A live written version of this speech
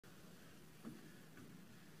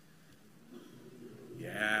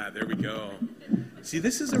there we go. See,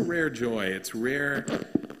 this is a rare joy. It's rare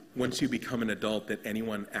once you become an adult that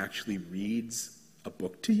anyone actually reads a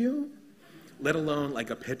book to you, let alone like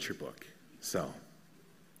a picture book. So,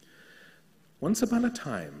 once upon a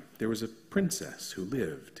time, there was a princess who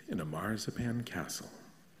lived in a marzipan castle.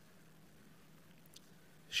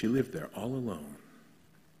 She lived there all alone,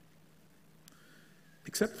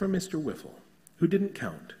 except for Mr. Whiffle, who didn't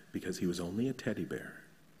count because he was only a teddy bear,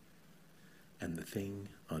 and the thing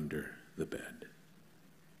under the bed.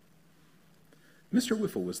 Mr.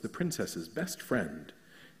 Whiffle was the princess's best friend.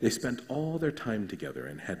 They spent all their time together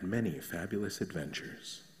and had many fabulous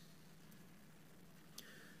adventures.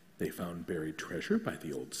 They found buried treasure by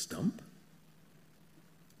the old stump.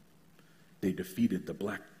 They defeated the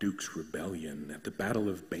Black Duke's rebellion at the Battle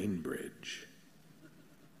of Bainbridge.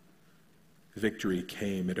 Victory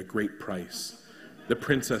came at a great price. The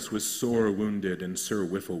princess was sore wounded, and Sir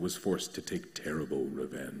Whiffle was forced to take terrible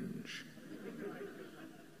revenge.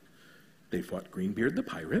 They fought Greenbeard the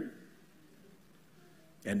pirate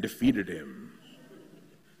and defeated him,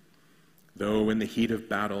 though in the heat of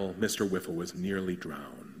battle, Mr. Whiffle was nearly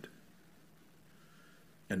drowned,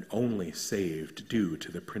 and only saved due to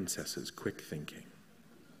the princess's quick thinking.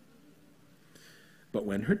 But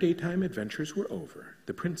when her daytime adventures were over,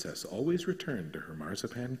 the princess always returned to her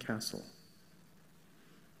marzipan castle.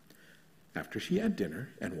 After she had dinner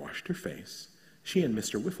and washed her face, she and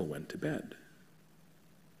Mr. Whiffle went to bed.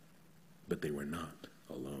 But they were not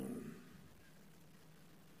alone.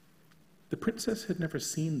 The princess had never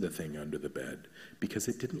seen the thing under the bed because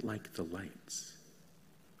it didn't like the lights.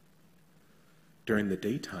 During the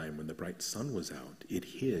daytime, when the bright sun was out, it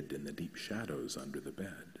hid in the deep shadows under the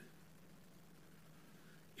bed.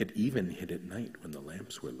 It even hid at night when the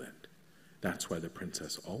lamps were lit. That's why the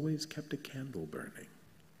princess always kept a candle burning.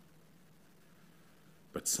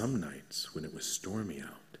 But some nights, when it was stormy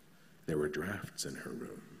out, there were drafts in her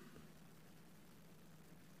room.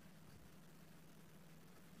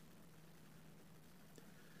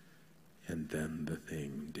 And then the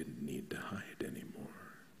thing didn't need to hide anymore.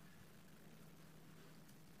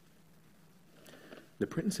 The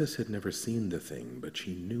princess had never seen the thing, but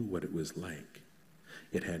she knew what it was like.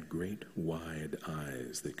 It had great wide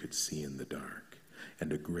eyes that could see in the dark,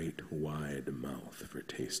 and a great wide mouth for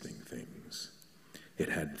tasting things. It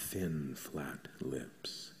had thin, flat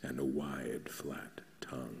lips and a wide, flat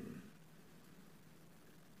tongue.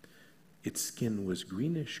 Its skin was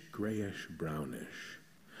greenish, grayish, brownish.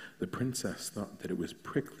 The princess thought that it was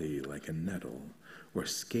prickly like a nettle, or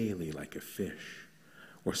scaly like a fish,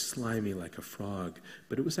 or slimy like a frog,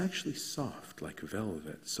 but it was actually soft like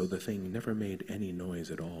velvet, so the thing never made any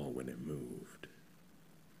noise at all when it moved.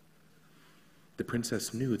 The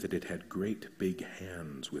princess knew that it had great big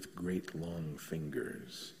hands with great long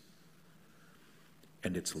fingers,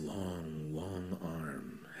 and its long, long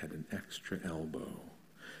arm had an extra elbow,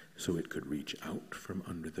 so it could reach out from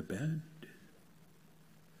under the bed,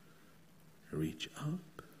 reach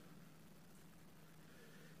up,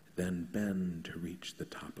 then bend to reach the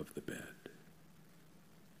top of the bed,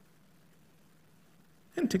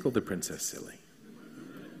 and tickle the princess silly.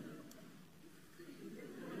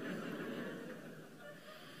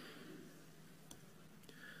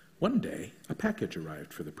 One day, a package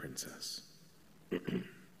arrived for the princess.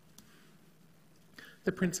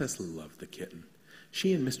 The princess loved the kitten.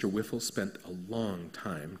 She and Mr. Whiffle spent a long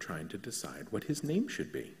time trying to decide what his name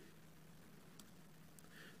should be.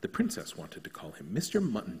 The princess wanted to call him Mr.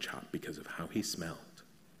 Mutton Chop because of how he smelled.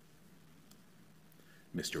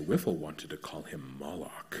 Mr. Whiffle wanted to call him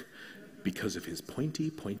Moloch because of his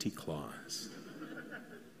pointy, pointy claws.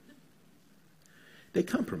 They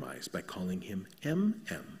compromised by calling him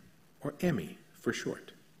M.M., or Emmy for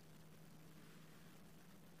short.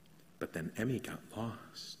 But then Emmy got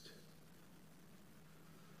lost.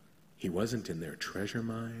 He wasn't in their treasure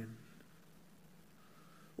mine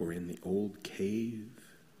or in the old cave.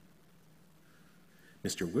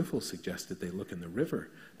 Mr. Whiffle suggested they look in the river,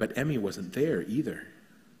 but Emmy wasn't there either.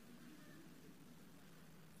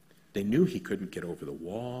 They knew he couldn't get over the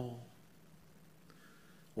wall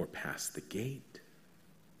or past the gate.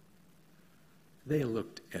 They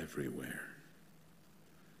looked everywhere,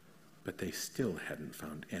 but they still hadn't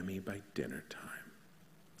found Emmy by dinner time.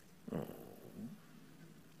 Oh.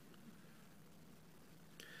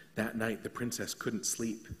 That night, the princess couldn't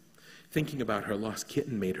sleep. Thinking about her lost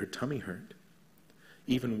kitten made her tummy hurt.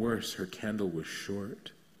 Even worse, her candle was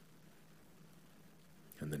short,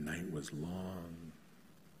 and the night was long,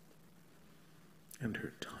 and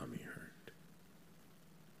her tummy hurt.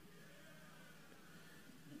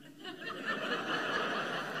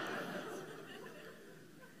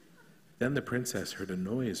 Then the princess heard a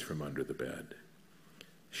noise from under the bed.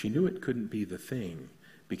 She knew it couldn't be the thing,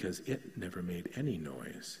 because it never made any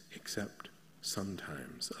noise, except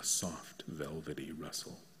sometimes a soft, velvety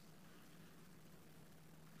rustle.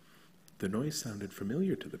 The noise sounded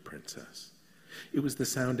familiar to the princess. It was the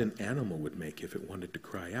sound an animal would make if it wanted to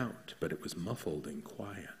cry out, but it was muffled and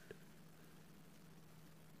quiet.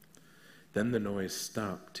 Then the noise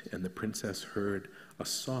stopped, and the princess heard a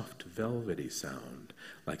soft, velvety sound,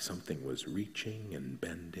 like something was reaching and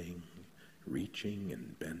bending, reaching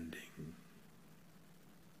and bending.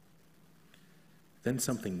 Then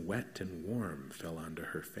something wet and warm fell onto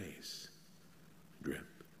her face. Drip,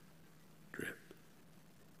 drip,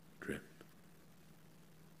 drip.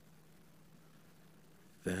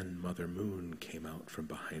 Then Mother Moon came out from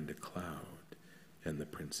behind a cloud, and the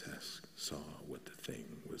princess saw what the thing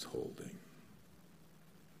was holding.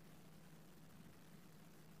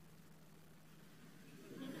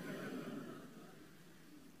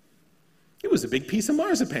 It was a big piece of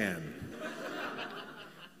marzipan.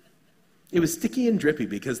 It was sticky and drippy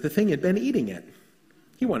because the thing had been eating it.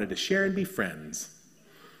 He wanted to share and be friends.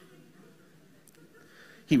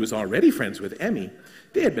 He was already friends with Emmy.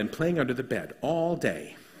 They had been playing under the bed all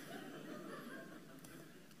day.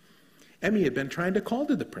 Emmy had been trying to call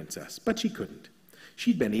to the princess, but she couldn't.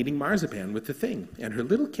 She'd been eating marzipan with the thing, and her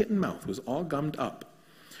little kitten mouth was all gummed up.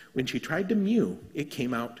 When she tried to mew, it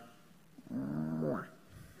came out more.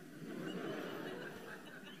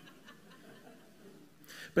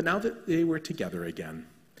 But now that they were together again,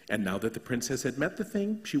 and now that the princess had met the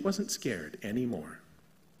thing, she wasn't scared anymore.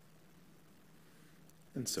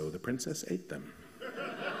 And so the princess ate them.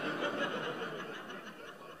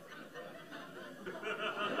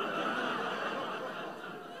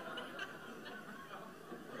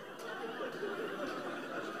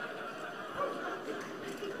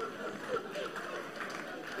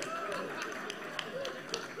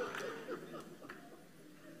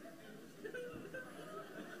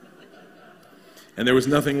 And there was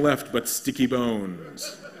nothing left but sticky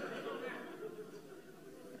bones.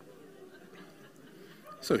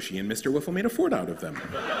 So she and Mr. Whiffle made a fort out of them.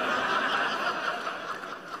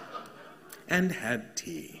 And had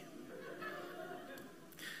tea.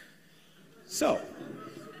 So,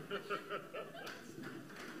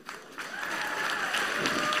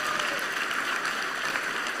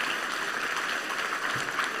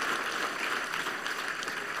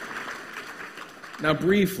 now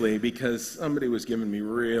briefly, because somebody was giving me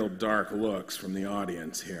real dark looks from the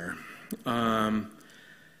audience here,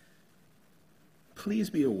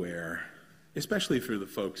 please be aware, especially for the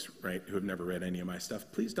folks, right, who have never read any of my stuff,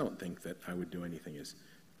 please don't think that I would do anything as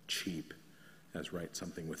cheap as write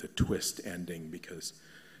something with a twist ending, because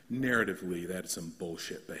narratively that's some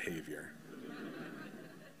bullshit behavior.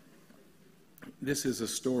 This is a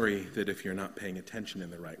story that if you're not paying attention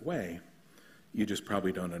in the right way, you just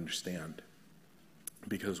probably don't understand.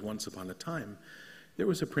 Because once upon a time, there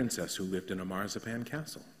was a princess who lived in a marzipan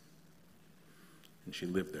castle. And she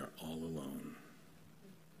lived there all alone.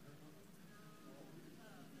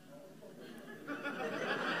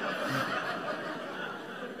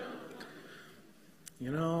 You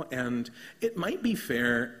know, and it might be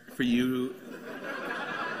fair for you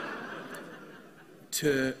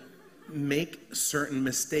to make certain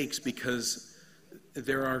mistakes because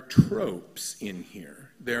there are tropes in here.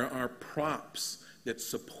 There are props that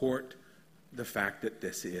support the fact that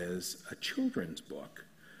this is a children's book.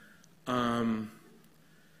 You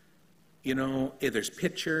know, there's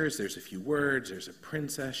pictures, there's a few words, there's a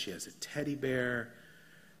princess, she has a teddy bear.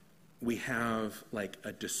 We have like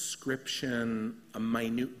a description, a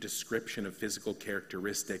minute description of physical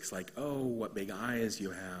characteristics, like, oh, what big eyes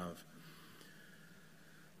you have.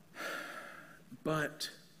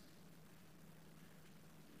 But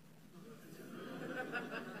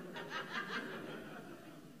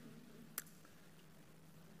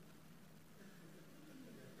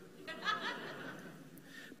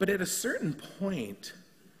at a certain point,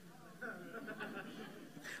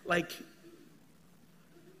 like,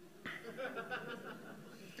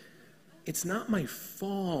 it's not my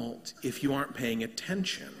fault if you aren't paying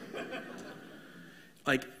attention.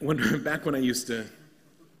 Like, back when I used to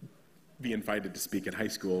be invited to speak at high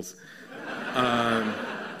schools,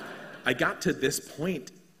 I got to this point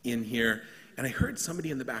in here, and I heard somebody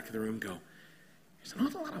in the back of the room go, "There's an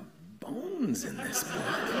awful lot of bones in this book."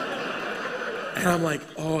 And I'm like,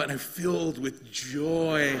 oh, and I'm filled with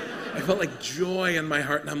joy. I felt like joy in my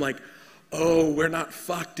heart, and I'm like, oh, we're not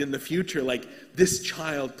fucked in the future. Like, this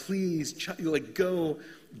child, please, like, go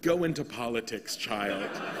into politics, child.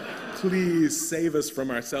 Please save us from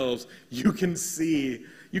ourselves. You can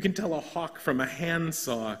tell a hawk from a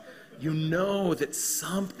handsaw. You know that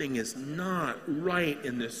something is not right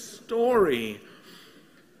in this story,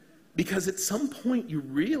 because at some point you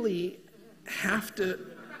really have to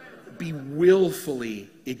be willfully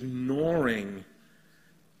ignoring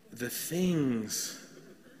the things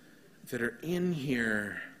that are in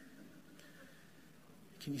here.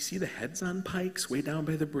 Can you see the heads on pikes way down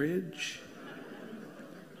by the bridge?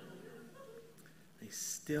 They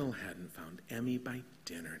still hadn't found Emmy by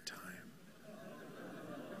dinner time.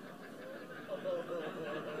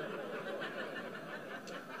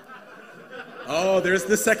 Oh, there's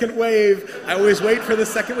the second wave. I always wait for the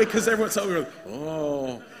second wave because everyone's over.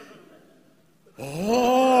 Oh.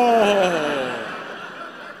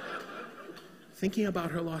 Thinking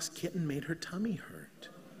about her lost kitten made her tummy hurt.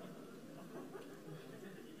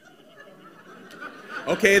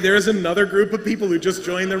 Okay, there's another group of people who just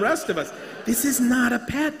joined the rest of us. This is not a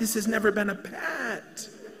pet. This has never been a pet.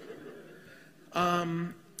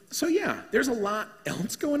 So yeah, there's a lot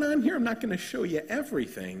else going on here. I'm not going to show you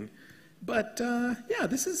everything. But yeah,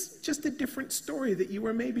 this is just a different story that you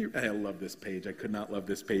were maybe... I love this page. I could not love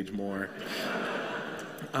this page more.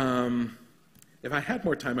 If I had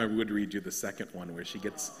more time, I would read you the second one where she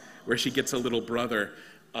gets a little brother.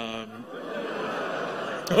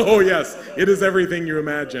 Oh yes, it is everything you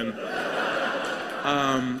imagine.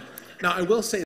 Now I will say